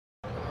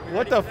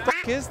What the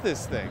f is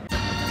this thing?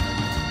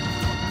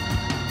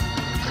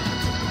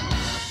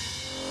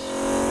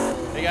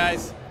 Hey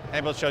guys,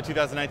 Handbuilt Show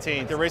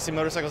 2019. They're racing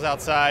motorcycles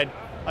outside.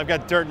 I've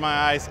got dirt in my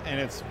eyes and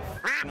it's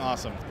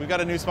awesome. We've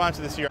got a new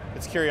sponsor this year.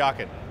 It's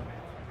KURYSAUCE.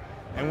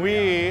 And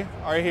we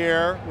are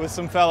here with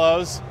some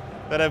fellows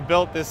that have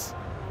built this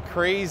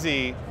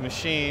crazy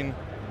machine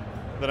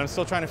that I'm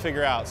still trying to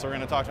figure out, so we're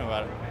going to talk to them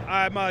about it.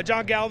 I'm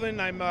John Galvin.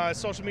 I'm a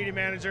social media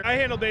manager. I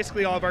handle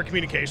basically all of our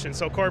communication,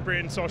 so corporate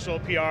and social,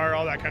 PR,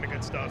 all that kind of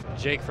good stuff.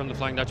 Jake from the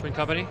Flying Dutchman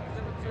Company.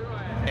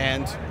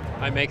 And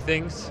I make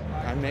things.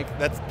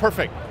 That's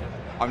perfect.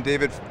 I'm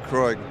David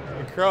Kroig.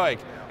 Kroig.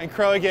 And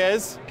Kroig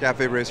is?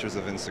 Cafe Racers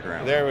of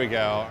Instagram. There we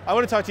go. I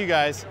want to talk to you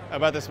guys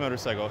about this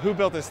motorcycle. Who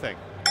built this thing?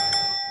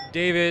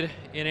 David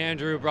and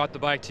Andrew brought the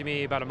bike to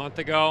me about a month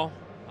ago.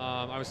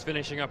 I was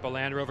finishing up a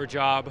Land Rover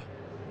job,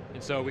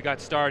 and so we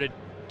got started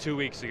 2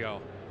 weeks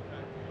ago.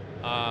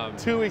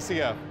 2 weeks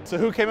ago. So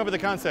who came up with the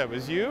concept?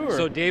 Was you? Or?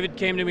 So David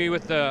came to me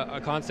with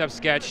a concept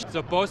sketch. It's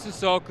a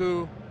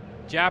Bosozoku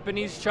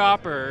Japanese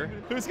chopper.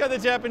 Who's got the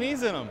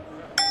Japanese in them?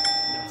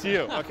 It's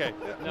you. Okay,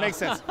 No. Makes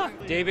sense.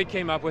 David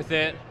came up with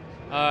it.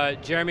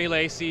 Jeremy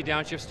Lacey,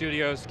 Downshift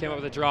Studios, came up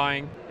with a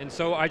drawing. And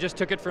so I just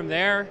took it from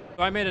there.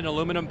 I made an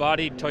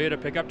aluminum-bodied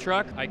Toyota pickup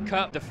truck. I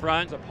cut the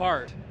front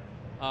apart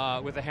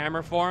with a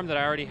hammer form that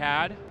I already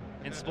had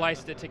and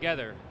spliced it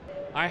together.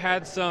 I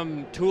had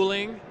some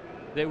tooling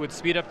that would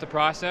speed up the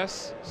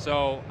process,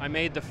 so I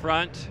made the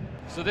front.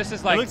 So this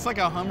is like... It looks like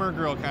a Hummer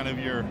grill kind of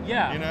your...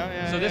 Yeah. You know?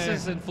 Yeah, so this yeah.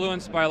 is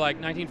influenced by like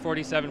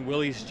 1947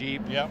 Willys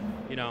Jeep. Yep.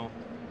 You know,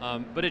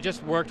 but it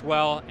just worked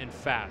well and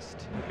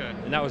fast. Okay.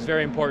 And that was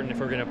very important if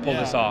we're going to pull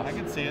this off. I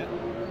can see it.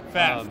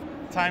 Fast.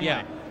 Timely.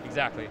 Yeah,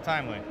 exactly.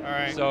 Timely. All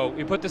right. So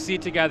we put the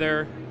seat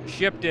together,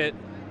 shipped it,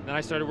 then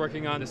I started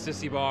working on the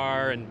sissy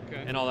bar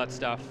and all that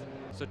stuff.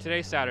 So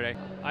today's Saturday.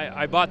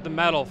 I bought the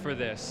metal for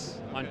this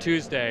on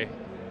Tuesday,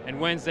 and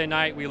Wednesday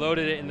night we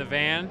loaded it in the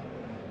van.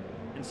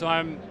 And so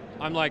I'm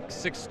like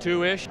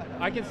 6'2"-ish.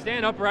 I can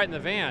stand upright in the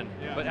van,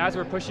 but as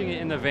we're pushing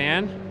it in the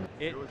van,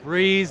 it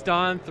breezed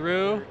on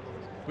through.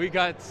 We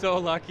got so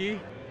lucky.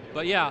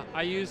 But yeah,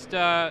 I used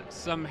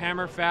some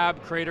hammer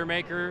fab crater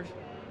maker,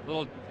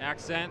 little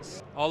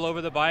accents all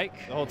over the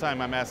bike. The whole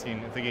time I'm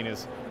thinking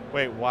is,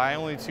 wait, why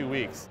only 2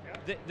 weeks?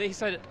 They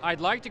said, I'd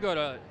like to go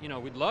to,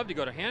 we'd love to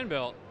go to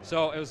Handbuilt.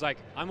 So it was like,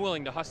 I'm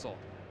willing to hustle.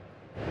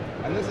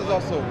 And this is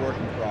also a work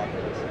in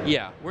progress.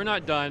 Yeah, we're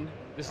not done.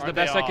 This is the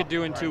best I could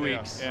do in 2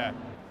 weeks. Yeah.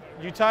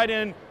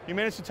 You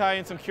managed to tie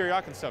in some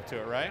KURYSAUCE stuff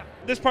to it, right?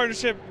 This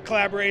partnership,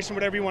 collaboration,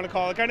 whatever you want to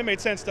call it, kind of made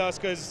sense to us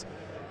because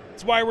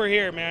it's why we're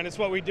here, man. It's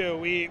what we do.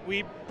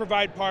 We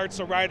provide parts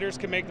so riders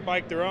can make the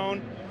bike their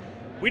own.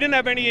 We didn't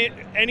have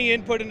any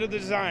input into the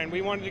design.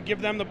 We wanted to give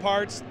them the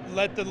parts,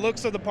 let the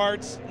looks of the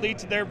parts lead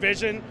to their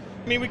vision.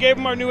 I mean, we gave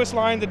them our newest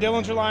line, the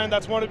Dillinger line.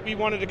 That's what we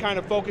wanted to kind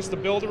of focus the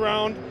build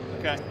around.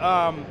 Okay.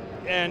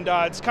 And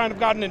it's kind of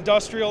got an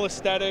industrial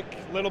aesthetic,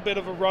 a little bit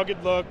of a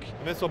rugged look.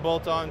 And this will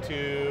bolt on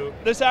to...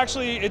 This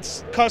actually,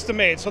 it's custom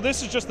made. So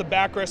this is just the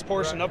backrest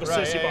portion of a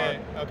sissy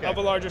bar, Okay. of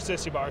a larger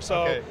sissy bar.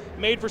 So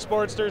made for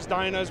Sportsters,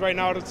 Dynas. Right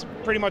now it's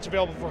pretty much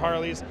available for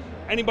Harleys.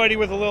 Anybody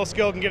with a little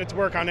skill can get it to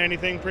work on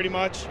anything pretty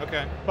much.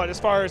 Okay. But as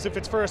far as if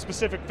it's for a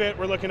specific fit,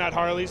 we're looking at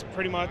Harleys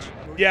pretty much.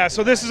 Yeah,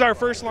 so this is our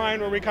first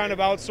line where we kind of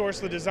outsource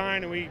the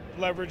design and we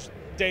leverage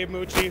Dave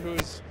Mucci,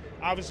 who's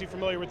obviously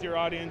familiar with your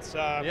audience.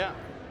 Yeah.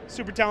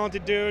 Super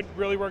talented dude,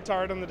 really worked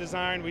hard on the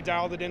design. We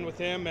dialed it in with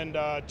him and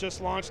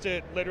just launched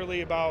it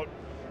literally about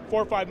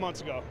 4 or 5 months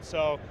ago.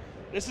 So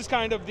this is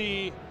kind of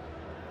the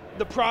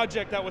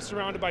project that was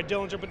surrounded by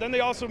Dillinger, but then they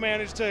also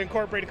managed to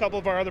incorporate a couple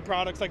of our other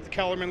products like the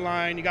Kellerman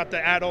line. You got the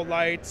Addo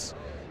lights,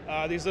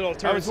 these little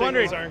turn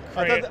signals are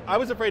great. I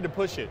was afraid to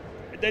push it.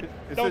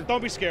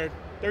 Don't be scared.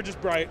 They're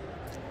just bright.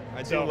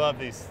 I do love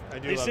these.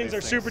 These things are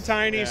super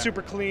tiny,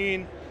 super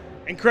clean.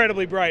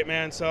 Incredibly bright,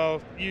 man.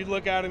 So you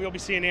look at them, you'll be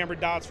seeing amber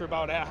dots for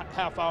about a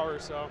half hour or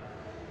so.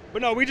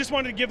 But no, we just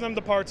wanted to give them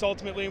the parts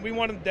ultimately, and we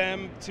wanted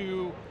them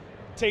to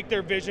take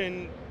their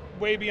vision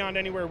way beyond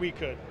anywhere we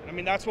could. I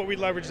mean, that's what we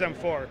leverage them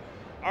for.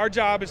 Our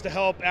job is to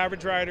help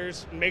average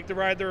riders make the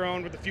ride their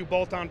own with a few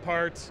bolt-on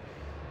parts.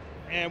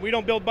 And we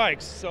don't build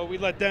bikes, so we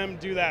let them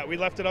do that. We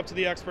left it up to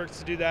the experts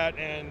to do that,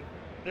 and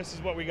this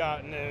is what we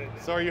got. And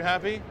so are you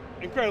happy?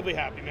 Incredibly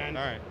happy, man.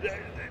 All right.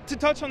 To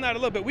touch on that a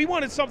little bit, we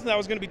wanted something that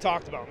was going to be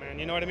talked about, man.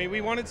 You know what I mean?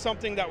 We wanted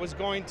something that was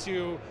going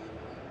to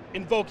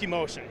invoke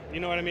emotion. You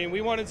know what I mean?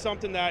 We wanted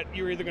something that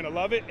you were either going to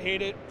love it,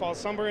 hate it, fall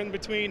somewhere in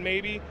between,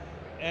 maybe.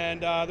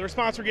 And the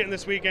response we're getting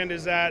this weekend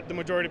is that the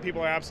majority of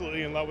people are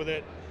absolutely in love with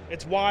it.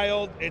 It's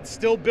wild. It's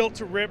still built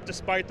to rip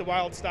despite the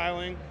wild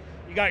styling.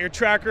 You got your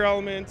tracker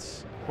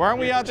elements. Why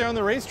aren't we out there on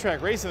the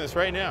racetrack racing this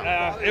right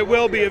now? It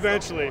will be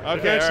eventually. Okay,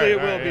 eventually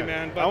it will be,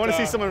 man. But, I want to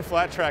see someone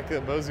flat track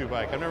the Bozu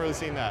bike. I've never really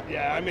seen that.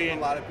 Yeah, I mean,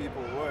 a lot of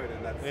people would,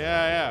 and that's...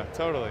 Yeah,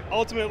 totally.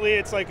 Ultimately,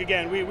 it's like,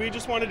 again, we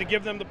just wanted to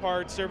give them the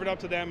parts, serve it up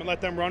to them, and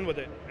let them run with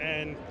it.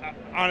 And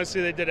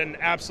honestly, they did an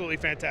absolutely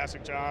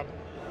fantastic job.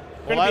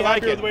 Couldn't Well, be I like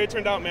happier it. with the way it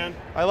turned out, man.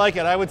 I like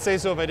it. I would say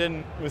so if I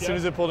didn't. As soon Yeah.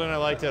 as it pulled in, I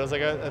liked it. I was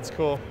like, that's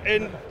cool.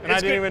 And I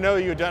didn't even know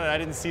you had done it. I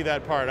didn't see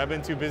that part. I've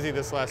been too busy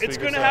this last week. It's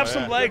or going to so, have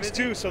some yeah. legs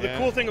too. So the Yeah.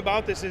 cool thing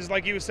about this is,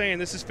 like you were saying,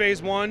 this is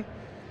phase 1.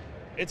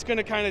 It's going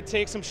to kind of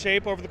take some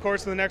shape over the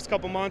course of the next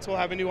couple months. We'll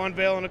have a new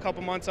unveil in a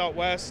couple months out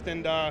west,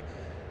 and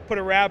put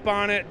a wrap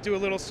on it, do a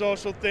little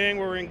social thing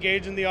where we're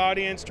engaging the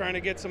audience, trying to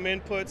get some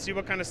input, see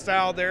what kind of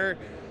style they're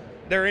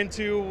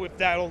into, if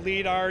that'll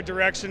lead our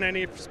direction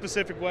any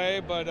specific way.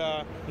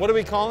 But What are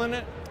we calling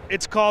it?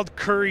 it's called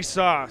Curry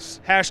Sauce.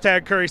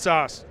 Hashtag Curry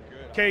Sauce.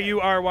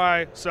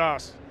 KURY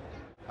sauce.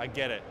 I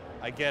get it.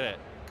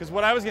 Because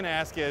what I was going to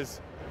ask is,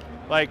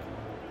 like,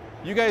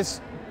 you guys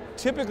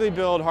typically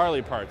build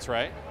Harley parts,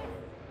 right?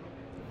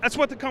 That's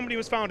what the company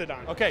was founded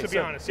on, Okay, to be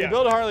so honest. you Yeah.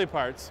 build Harley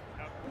parts,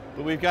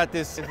 but we've got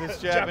this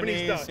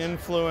Japanese Dutch.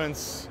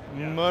 influence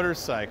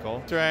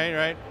motorcycle,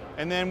 right?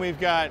 And then we've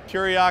got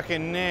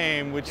Kuryakin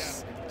name, which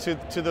to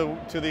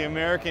the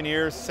American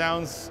ear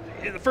sounds.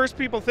 The first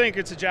people think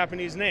it's a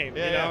Japanese name,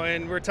 Yeah, you know, yeah.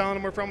 and we're telling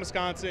them we're from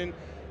Wisconsin.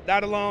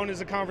 That alone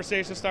is a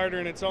conversation starter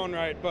in its own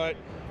right, but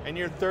And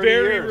you're 30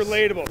 very years.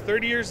 relatable.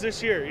 30 years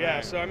this year, yeah.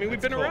 Right. So, I mean,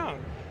 we've That's been cool.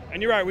 around.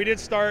 And you're right, we did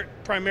start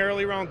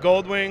primarily around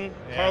Goldwing,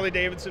 Yeah.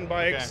 Harley-Davidson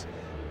bikes.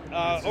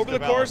 This is Over the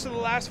developed. course of the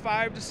last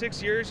 5 to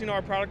 6 years, you know,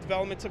 our product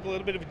development took a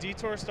little bit of a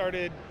detour,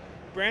 started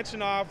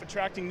branching off,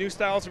 attracting new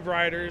styles of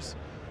riders.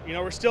 You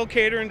know, we're still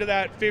catering to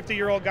that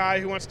 50-year-old guy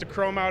who wants to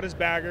chrome out his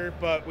bagger,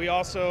 but we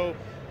also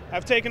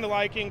have taken a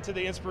liking to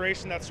the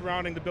inspiration that's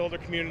surrounding the builder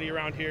community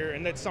around here,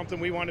 and that's something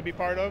we want to be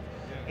part of.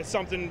 It's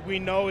something we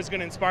know is going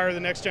to inspire the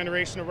next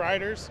generation of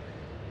riders.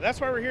 That's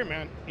why we're here,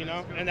 man, you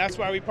know, and that's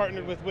why we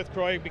partnered with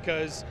Kroig,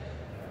 because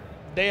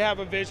they have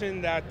a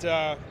vision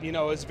that, you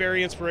know, is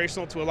very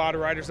inspirational to a lot of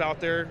riders out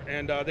there,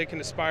 and they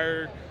can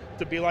aspire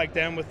to be like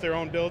them with their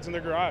own builds in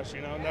their garage,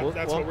 you know, and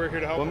that's what we're here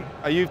to help them.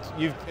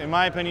 You've, in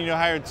my opinion, you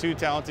hired 2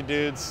 talented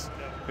dudes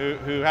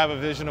who have a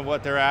vision of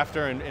what they're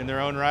after in their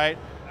own right.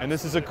 And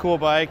this is a cool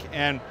bike.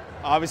 And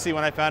obviously,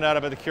 when I found out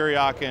about the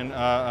Kuryakin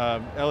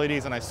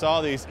LEDs and I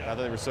saw these, I thought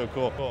they were so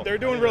cool. They're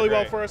doing really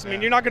well for us. I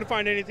mean, you're not going to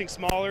find anything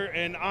smaller,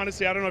 and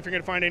honestly, I don't know if you're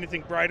going to find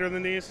anything brighter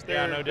than these.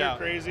 No doubt. They're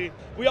crazy.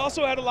 We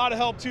also had a lot of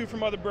help too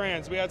from other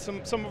brands. We had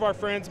some of our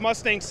friends,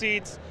 Mustang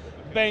Seats,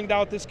 banged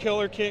out this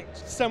killer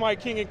semi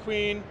king and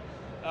queen.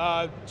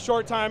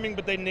 Short timing,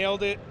 but they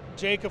nailed it.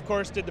 Jake, of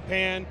course, did the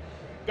pan.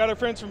 Got our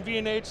friends from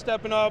V&H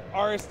stepping up,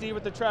 RSD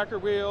with the tracker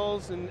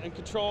wheels and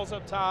controls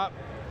up top.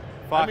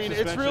 Fox I mean, it's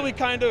suspension. really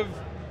kind of,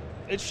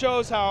 it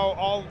shows how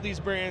all of these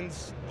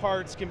brands'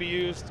 parts can be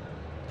used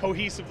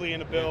cohesively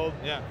in a build.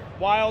 Yeah.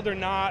 Wild or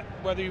not,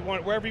 whether you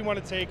want, wherever you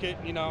want to take it,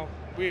 you know,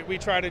 we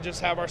try to just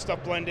have our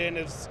stuff blend in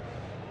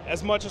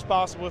as much as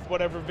possible with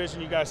whatever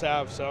vision you guys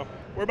have. So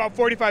we're about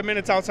 45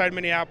 minutes outside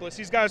Minneapolis.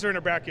 These guys are in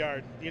our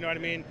backyard, you know what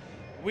I mean?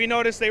 We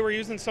noticed they were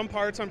using some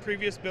parts on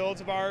previous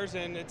builds of ours,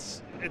 and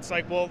it's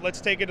like, well,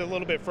 let's take it a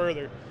little bit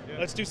further. Yeah.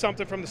 Let's do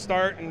something from the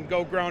start and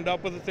go ground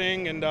up with the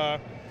thing. And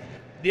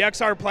the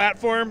XR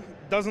platform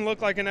doesn't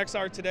look like an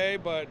XR today,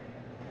 but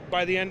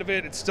by the end of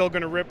it, it's still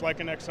going to rip like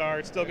an XR.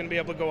 It's still going to be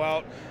able to go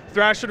out,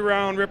 thrash it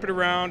around, rip it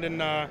around,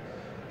 and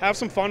have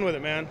some fun with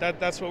it, man.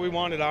 That's what we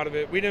wanted out of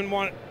it. We didn't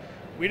want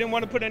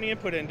to put any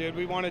input in, dude.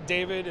 We wanted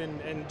David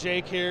and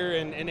Jake here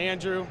and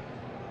Andrew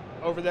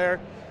over there.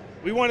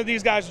 We wanted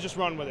these guys to just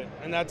run with it,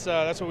 and that's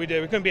what we did.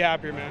 We couldn't be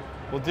happier, man.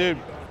 Well, dude,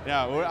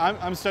 yeah,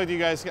 I'm stoked you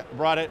guys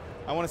brought it.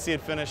 I want to see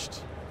it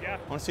finished. Yeah.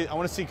 I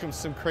want to see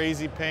some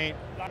crazy paint.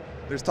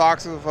 There's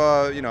talks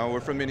of, you know,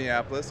 we're from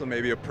Minneapolis, so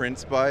maybe a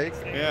Prince bike.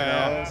 Yeah, you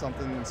know, yeah.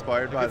 something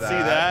inspired by could that. see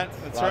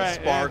that. That's a lot right,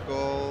 Of yeah.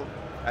 sparkle,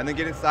 and then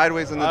getting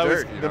sideways in the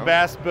dirt. You The know?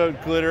 Bass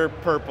Boat glitter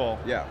purple.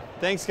 Yeah.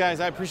 Thanks, guys.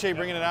 I appreciate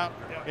bringing it out.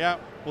 Yeah.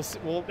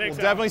 We'll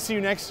definitely see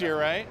you next year,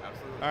 right?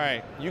 Absolutely. All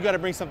right. You got to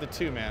bring something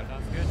too, man.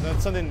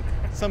 Sounds good.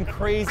 That's some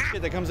crazy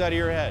shit that comes out of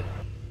your head.